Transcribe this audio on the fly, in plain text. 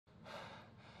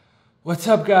What's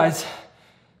up, guys?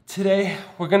 Today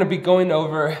we're gonna be going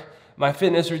over my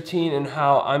fitness routine and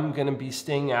how I'm gonna be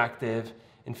staying active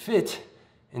and fit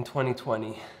in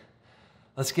 2020.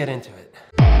 Let's get into it.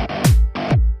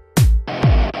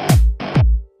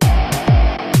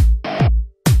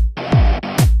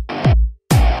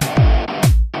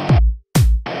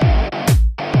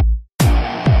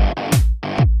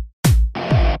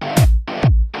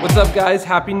 What's up, guys?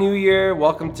 Happy New Year.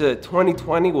 Welcome to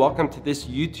 2020. Welcome to this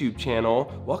YouTube channel.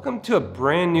 Welcome to a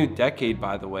brand new decade,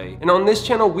 by the way. And on this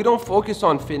channel, we don't focus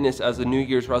on fitness as a New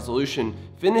Year's resolution.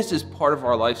 Fitness is part of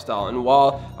our lifestyle. And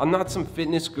while I'm not some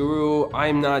fitness guru, I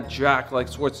am not jacked like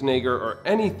Schwarzenegger or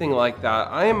anything like that.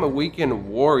 I am a weekend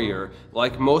warrior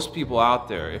like most people out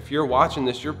there. If you're watching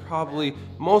this, you're probably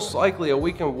most likely a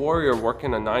weekend warrior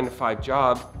working a 9-to-5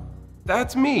 job.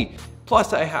 That's me.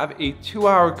 Plus, I have a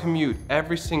 2-hour commute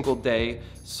every single day,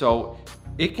 so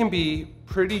it can be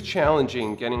pretty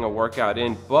challenging getting a workout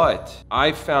in, but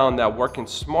I found that working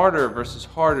smarter versus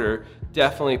harder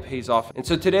definitely pays off. And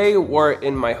so today we're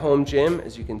in my home gym,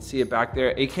 as you can see it back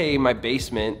there, aka my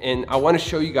basement, and I want to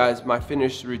show you guys my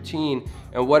fitness routine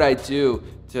and what I do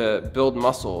to build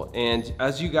muscle. And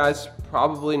as you guys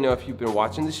probably know, if you've been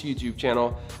watching this YouTube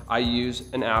channel, I use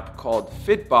an app called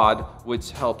fitbod,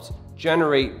 which helps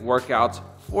generate workouts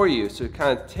for you. So it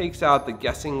kind of takes out the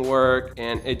guessing work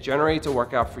and it generates a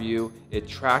workout for you. It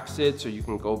tracks it so you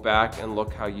can go back and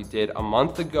look how you did a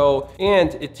month ago,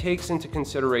 and it takes into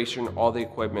consideration all the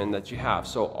equipment that you have.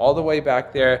 So all the way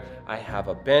back there, I have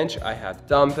a bench, I have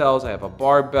dumbbells, I have a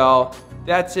barbell.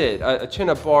 That's it, a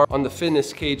chin-up bar on the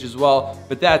fitness cage as well,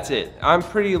 but that's it. I'm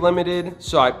pretty limited,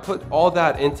 so I put all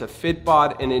that into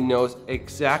fitbod and it knows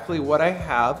exactly what I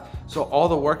have. So all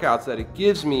the workouts that it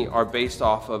gives me are based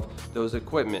off of those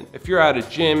equipment. If you're at a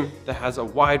gym that has a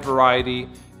wide variety,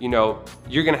 you know,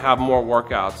 you're gonna have more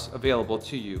workouts available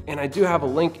to you. And I do have a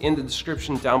link in the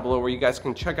description down below where you guys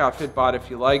can check out fitbod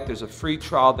if you like. There's a free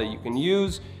trial that you can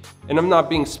use. And I'm not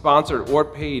being sponsored or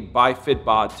paid by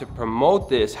fitbod to promote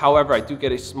this. However, I do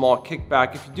get a small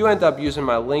kickback if you do end up using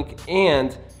my link,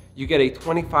 and you get a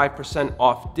 25%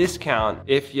 off discount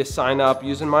if you sign up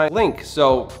using my link.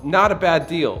 So not a bad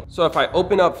deal. So if I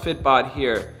open up fitbod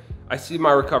here, I see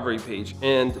my recovery page,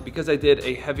 and because I did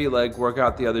a heavy leg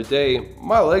workout the other day,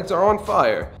 my legs are on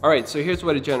fire. All right, so here's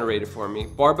what it generated for me.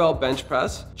 Barbell bench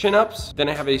press, chin-ups, then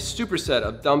I have a superset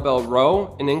of dumbbell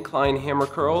row and incline hammer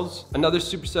curls, another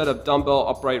superset of dumbbell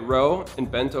upright row and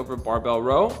bent over barbell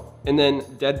row, and then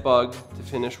dead bug to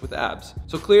finish with abs.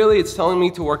 So clearly it's telling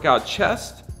me to work out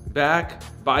chest, back,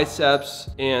 biceps,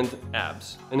 and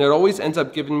abs. And it always ends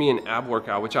up giving me an ab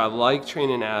workout, which I like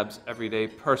training abs every day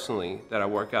personally that I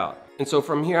work out. And so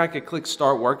from here I could click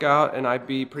start workout and I'd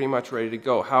be pretty much ready to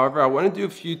go. However, I want to do a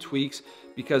few tweaks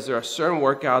because there are certain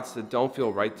workouts that don't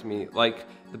feel right to me, like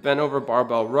the bent over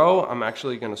barbell row. I'm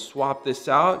actually going to swap this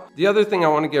out. The other thing I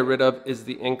want to get rid of is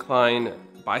the incline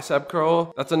bicep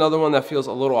curl. That's another one that feels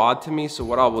a little odd to me. So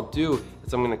what I will do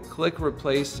is I'm gonna click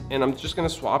replace and I'm just gonna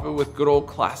swap it with good old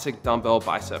classic dumbbell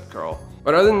bicep curl.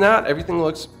 But other than that, everything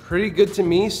looks pretty good to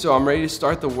me. So I'm ready to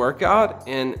start the workout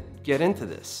and get into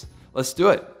this. Let's do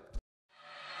it.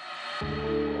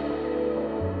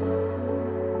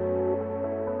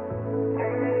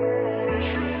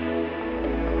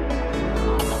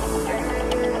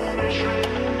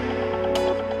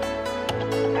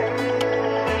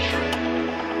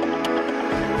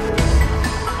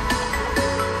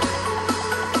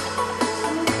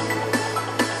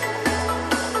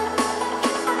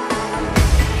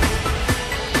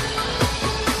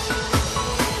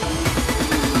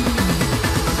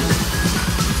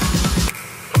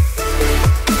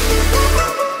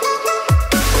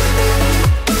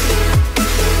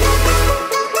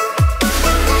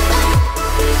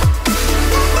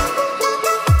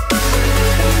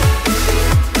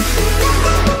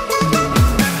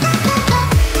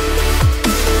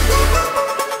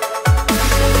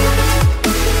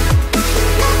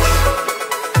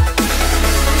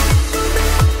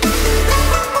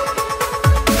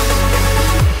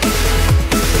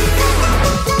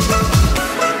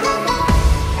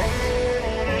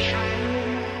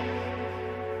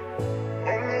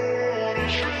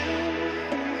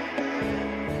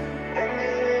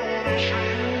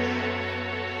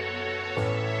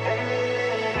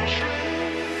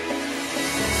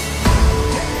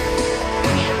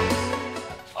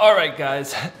 All right,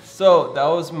 guys, so that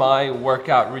was my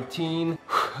workout routine.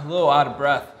 A little out of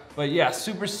breath, but yeah,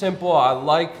 super simple. I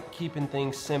like keeping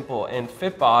things simple, and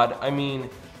fitbod, I mean,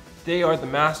 they are the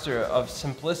master of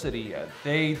simplicity.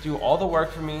 They do all the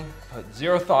work for me, put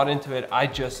zero thought into it, I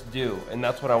just do. And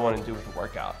that's what I want to do with the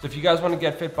workout. So if you guys want to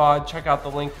get fitbod, check out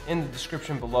the link in the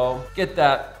description below. Get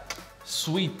that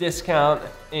sweet discount.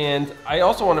 And I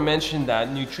also want to mention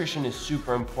that nutrition is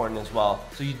super important as well.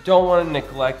 So you don't want to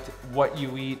neglect what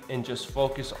you eat and just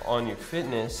focus on your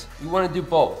fitness. You want to do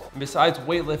both. And besides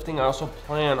weightlifting, I also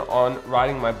plan on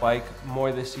riding my bike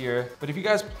more this year. But if you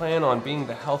guys plan on being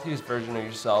the healthiest version of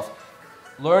yourself,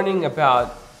 learning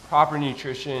about proper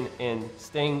nutrition and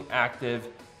staying active,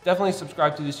 definitely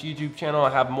subscribe to this YouTube channel.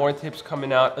 I have more tips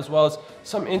coming out, as well as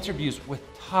some interviews with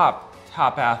top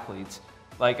athletes.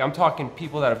 Like, I'm talking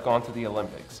people that have gone to the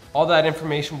Olympics. All that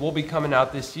information will be coming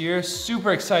out this year.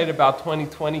 Super excited about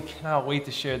 2020. Cannot wait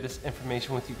to share this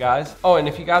information with you guys. Oh, and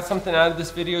if you got something out of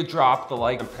this video, drop the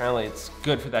like. Apparently it's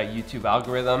good for that YouTube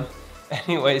algorithm.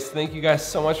 Anyways, thank you guys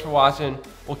so much for watching.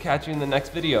 We'll catch you in the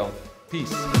next video.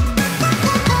 Peace.